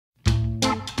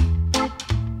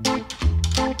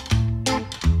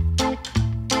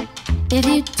If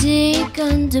you dig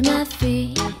under my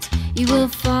feet, you will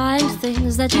find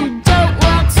things that you don't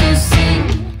want to see,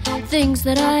 things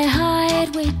that I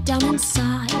hide way down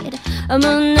inside, a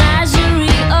menagerie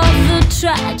of the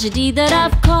tragedy that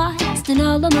I've caused and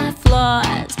all of my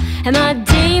flaws and my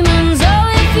demons.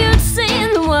 Oh, if you'd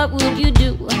seen, what would you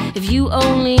do if you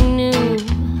only knew?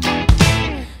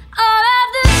 All of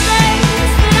the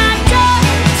things that I've done,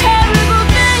 terrible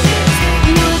things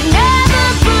you would never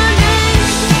believe,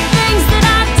 things that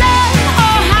I've done,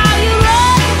 oh how you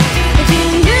run if you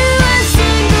knew a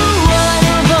single one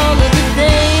of all of the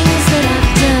things that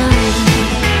I've done.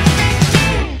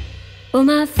 Will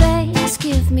my face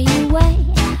give me away?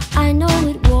 I know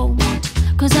it won't,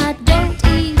 'cause I don't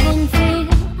even feel.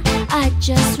 I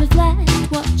just reflect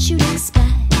what you'd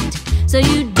expect, so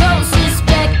you don't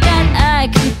suspect that I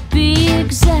could be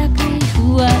exactly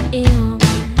who I am.